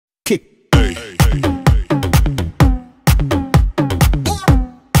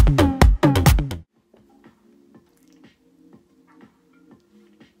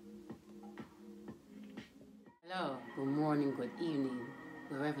Hello, good morning, good evening,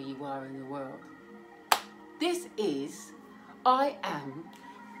 wherever you are in the world. This is I Am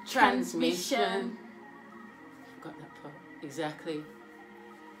Transmission. Got that part? Exactly.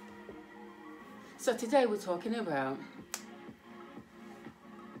 So today we're talking about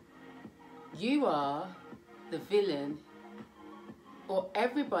you are the villain, or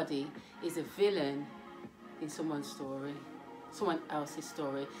everybody is a villain in someone's story, someone else's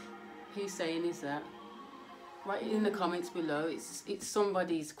story. Who's saying is that? Write it in the comments below. It's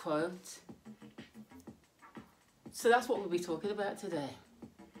somebody's quote. So that's what we'll be talking about today.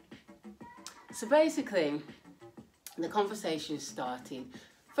 So basically, the conversation started.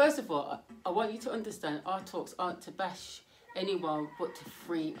 First of all, I want you to understand our talks aren't to bash anyone, but to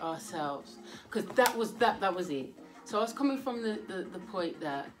free ourselves. Because that was it. So I was coming from the point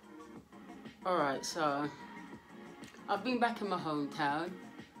that, alright, so I've been back in my hometown.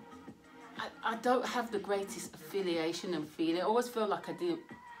 I don't have the greatest affiliation and feeling. I always feel like I didn't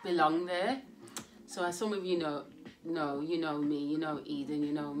belong there. So as some of you know, you know me, you know Eden,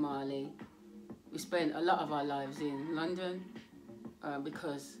 you know Marley. We spent a lot of our lives in London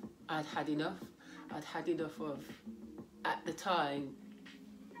because I'd had enough. I'd had enough of, at the time,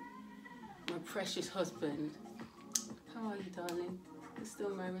 my precious husband. How are you, darling? We're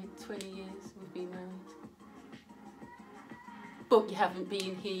still married, 20 years we've been married. But you haven't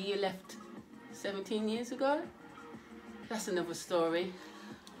been here, you left 17 years ago. That's another story.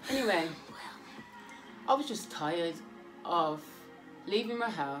 Anyway, I was just tired of leaving my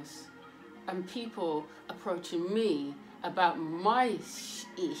house and people approaching me about my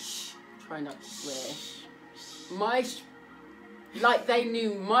ish. Try not to swear. Like they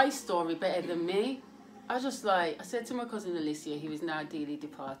knew my story better than me. I said to my cousin Alicia, who is now dearly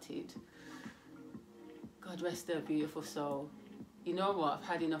departed, God rest her beautiful soul. You know what, I've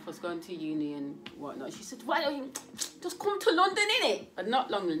had enough. I was going to uni and whatnot. She said, why don't you just come to London, innit? I'd not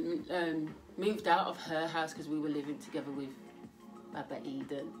long moved out of her house because we were living together with Baba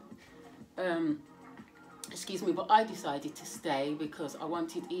Eden. Excuse me, but I decided to stay because I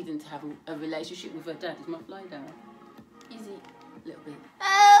wanted Eden to have a relationship with her dad. Is my fly down? Easy. A little bit.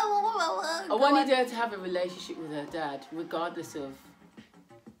 I wanted her to have a relationship with her dad, regardless of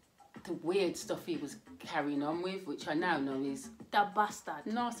the weird stuff he was carrying on with, which I now know is the bastard.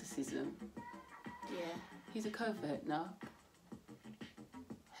 Narcissism. Yeah. He's a covert narc.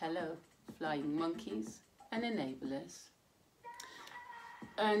 Hello, flying monkeys and enablers.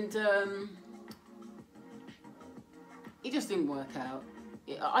 And it just didn't work out.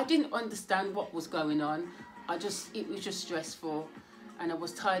 I didn't understand what was going on. It was just stressful, and I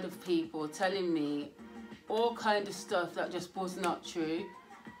was tired of people telling me all kind of stuff that just was not true.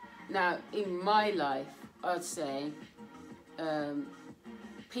 Now, in my life, I'd say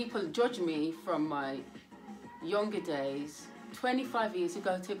people judge me from my younger days, 25 years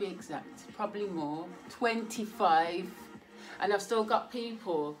ago to be exact, probably more, 25. And I've still got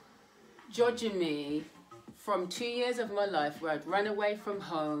people judging me from 2 years of my life where I'd run away from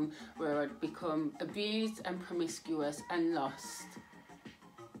home, where I'd become abused and promiscuous and lost.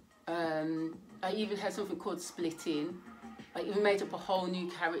 I even had something called splitting. I even made up a whole new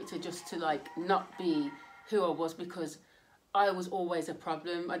character just to like not be who I was, because I was always a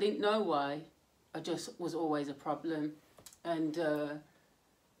problem. I didn't know why. I just was always a problem. And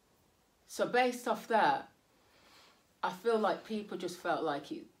so based off that, I feel like people just felt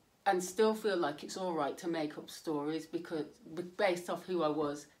like it, and still feel like it's all right to make up stories because based off who I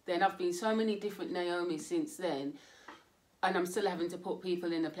was. Then I've been so many different Naomis since then, and I'm still having to put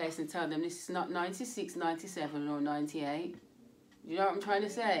people in a place and tell them this is not 96, 97 or 98. You know what I'm trying to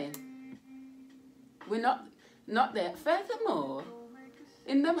say? We're not there. Furthermore,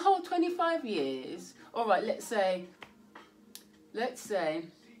 in them whole 25 years, all right, let's say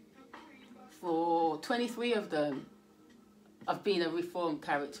for 23 of them, I've been a reformed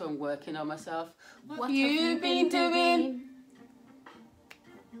character and working on myself. What have you been doing?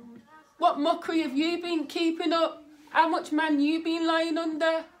 What mockery have you been keeping up? How much man you been lying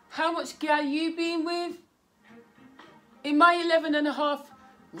under? How much girl you been with? In my 11 and a half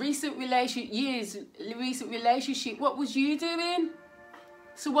recent relationship, what was you doing?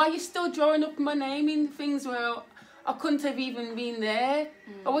 So why are you still drawing up my name in things where I couldn't have even been there?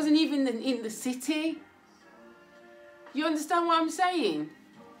 I wasn't even in the city. You understand what I'm saying?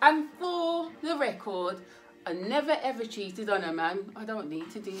 And for the record, I never ever cheated on a man. I don't need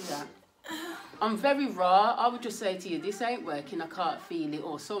to do that. I'm very raw. I would just say to you, this ain't working, I can't feel it,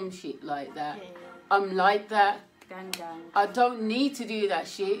 or some shit like that. Yeah. I'm like that. Gang. I don't need to do that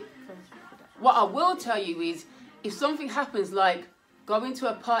shit. What I will tell you is, if something happens like going to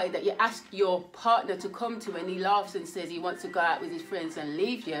a party that you ask your partner to come to and he laughs and says he wants to go out with his friends and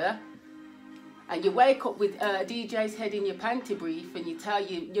leave you, and you wake up with DJ's head in your panty brief and you tell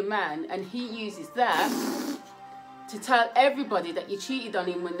your man, and he uses that to tell everybody that you cheated on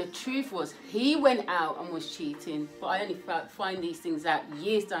him, when the truth was he went out and was cheating. But I only find these things out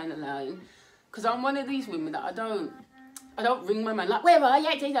years down the line, because I'm one of these women that I don't ring my man like, where are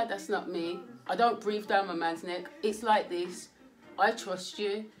you? That's not me. I don't breathe down my man's neck. It's like this. I trust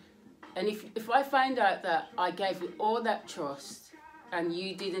you. And if I find out that I gave you all that trust and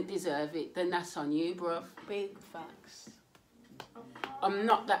you didn't deserve it, then that's on you, bruv. Big facts. I'm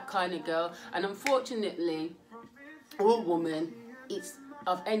not that kind of girl. And unfortunately, or woman,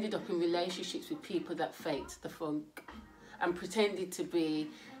 I've ended up in relationships with people that faked the funk and pretended to be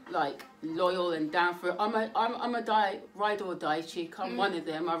like loyal and down for it. I'm a ride or die chick. I'm one of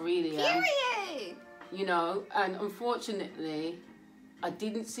them. I really am. Period. You know, and unfortunately, I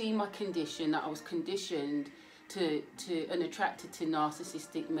didn't see my condition, that I was conditioned to and attracted to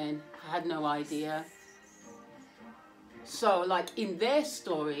narcissistic men. I had no idea. So, like, in their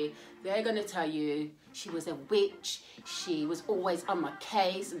story, they're going to tell you she was a witch, she was always on my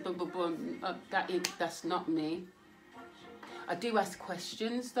case, and blah, blah, blah. That's not me. I do ask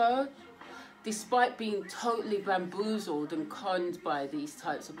questions, though. Despite being totally bamboozled and conned by these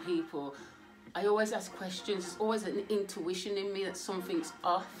types of people, I always ask questions. There's always an intuition in me that something's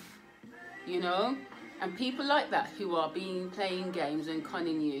off, you know? And people like that who are playing games and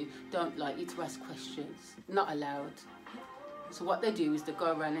conning you don't like you to ask questions. Not allowed. So what they do is they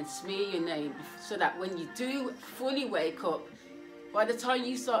go around and smear your name so that when you do fully wake up, by the time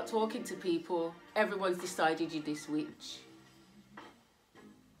you start talking to people, everyone's decided you're this witch.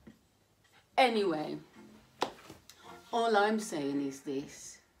 Anyway, all I'm saying is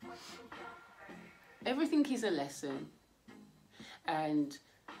this. Everything is a lesson, and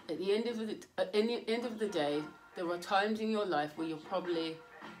at the end of the day, there are times in your life where you probably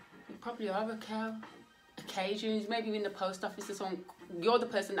are a cow. Occasions, maybe you're in the post office or something, you're the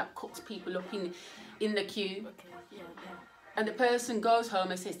person that cooks people up in the queue. Okay, yeah. And the person goes home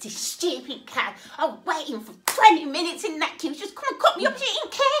and says, this stupid cow, I'm waiting for 20 minutes in that queue. She just come and cut me up, she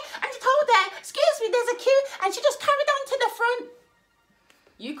didn't care. And she told her, excuse me, there's a queue. And she just carried on to the front.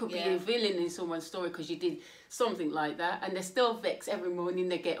 You could be a villain in someone's story because you did something like that. And they're still vexed every morning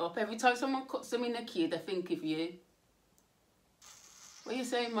they get up. Every time someone cuts them in the queue, they think of you. What are you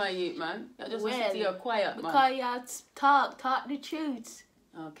saying, my youth, man? I just listen to you quiet, man. Because you talk the truth.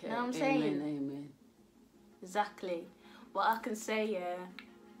 Okay. You know what I'm saying? Amen. Exactly. What I can say,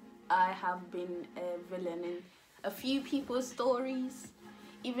 I have been a villain in a few people's stories,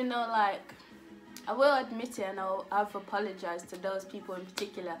 even though, like, I will admit it, and I've apologized to those people in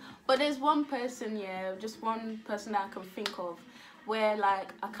particular. But there's one person, just one person that I can think of, where,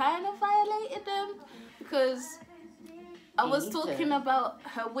 like, I kind of violated them because I was talking about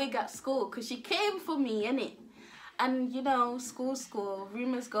her wig at school because she came for me, innit? And, you know, school,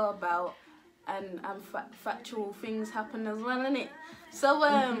 rumours go about, and factual things happen as well, innit?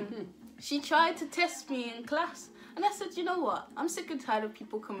 So, she tried to test me in class. And I said, you know what? I'm sick and tired of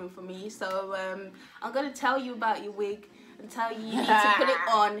people coming for me. So, I'm going to tell you about your wig and tell you need to put it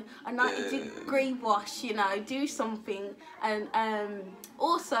on and not do grey wash, you know, do something. And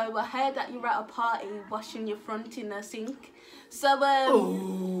also, I heard that you're at a party washing your front in a sink.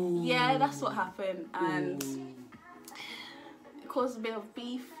 So, yeah, that's what happened. And it caused a bit of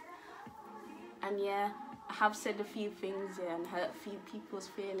beef. And yeah, I have said a few things and hurt a few people's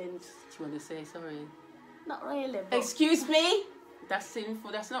feelings. Do you want to say sorry? Not really. But excuse me? That's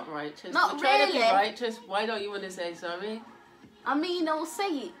sinful. That's not righteous. Not You're trying to be really. righteous. Why don't you want to say sorry? I mean, I'll say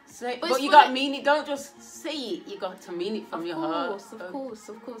it. Say, but you got to mean it. Don't just say it. You got to mean it from your heart. Of course.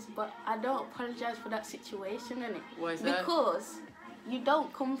 But I don't apologise for that situation, innit? Why is that? Because you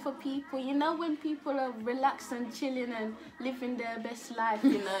don't come for people. You know, when people are relaxed and chilling and living their best life,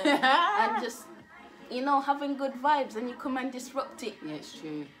 you know, and just, you know, having good vibes, and you come and disrupt it. Yeah, it's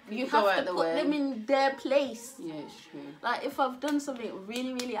true. You have to put them in their place. Yeah, it's true. Like, if I've done something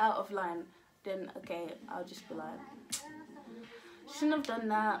really, really out of line, then, okay, I'll just be like, shouldn't have done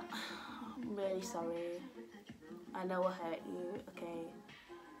that. I'm really sorry. I know I hurt you. Okay,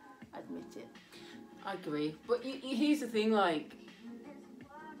 admit it. I agree. But here's the thing, like,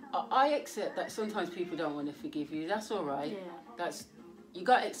 I accept that sometimes people don't want to forgive you. That's all right. Yeah. You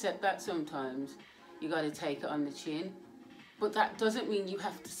got to accept that sometimes. You got to take it on the chin. But that doesn't mean you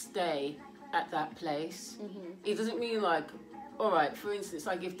have to stay at that place. It doesn't mean like, all right, for instance,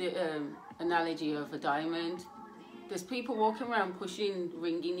 I give the analogy of a diamond. There's people walking around pushing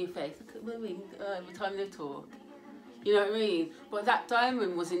ring in your face. Look at the ring every time they talk. You know what I mean? But that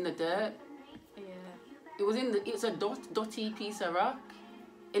diamond was in the dirt. Yeah. It was in the. It's a dotty piece of rock,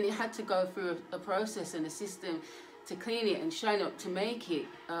 and it had to go through a process and a system to clean it and shine up to make it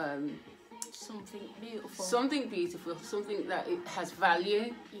something beautiful. Something beautiful. Something that it has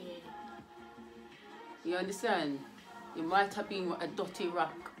value. Yeah. You understand? It might have been a dotty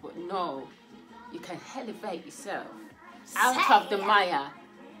rock, but no, you can elevate yourself out of the mire.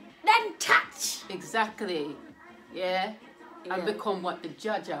 Then touch. Exactly. Yeah? And become what the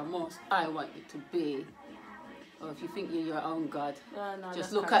judge I want you to be. Or if you think you're your own God,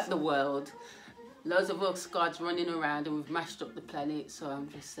 just look at the world. Loads of us gods running around and we've mashed up the planet, so I'm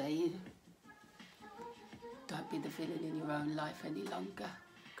just saying, don't be the villain in your own life any longer.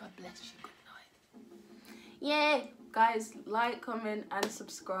 God bless you. Good night. Yeah, guys, like, comment and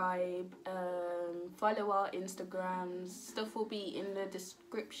subscribe. Follow our Instagrams. Stuff will be in the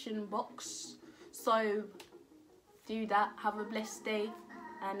description box. So do that. Have a blessed day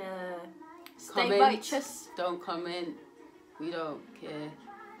and stay righteous. Don't comment. We don't care.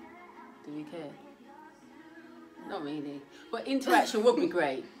 Do we care? Not really. But interaction would be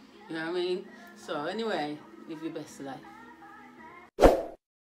great. You know what I mean? So anyway, live your best life.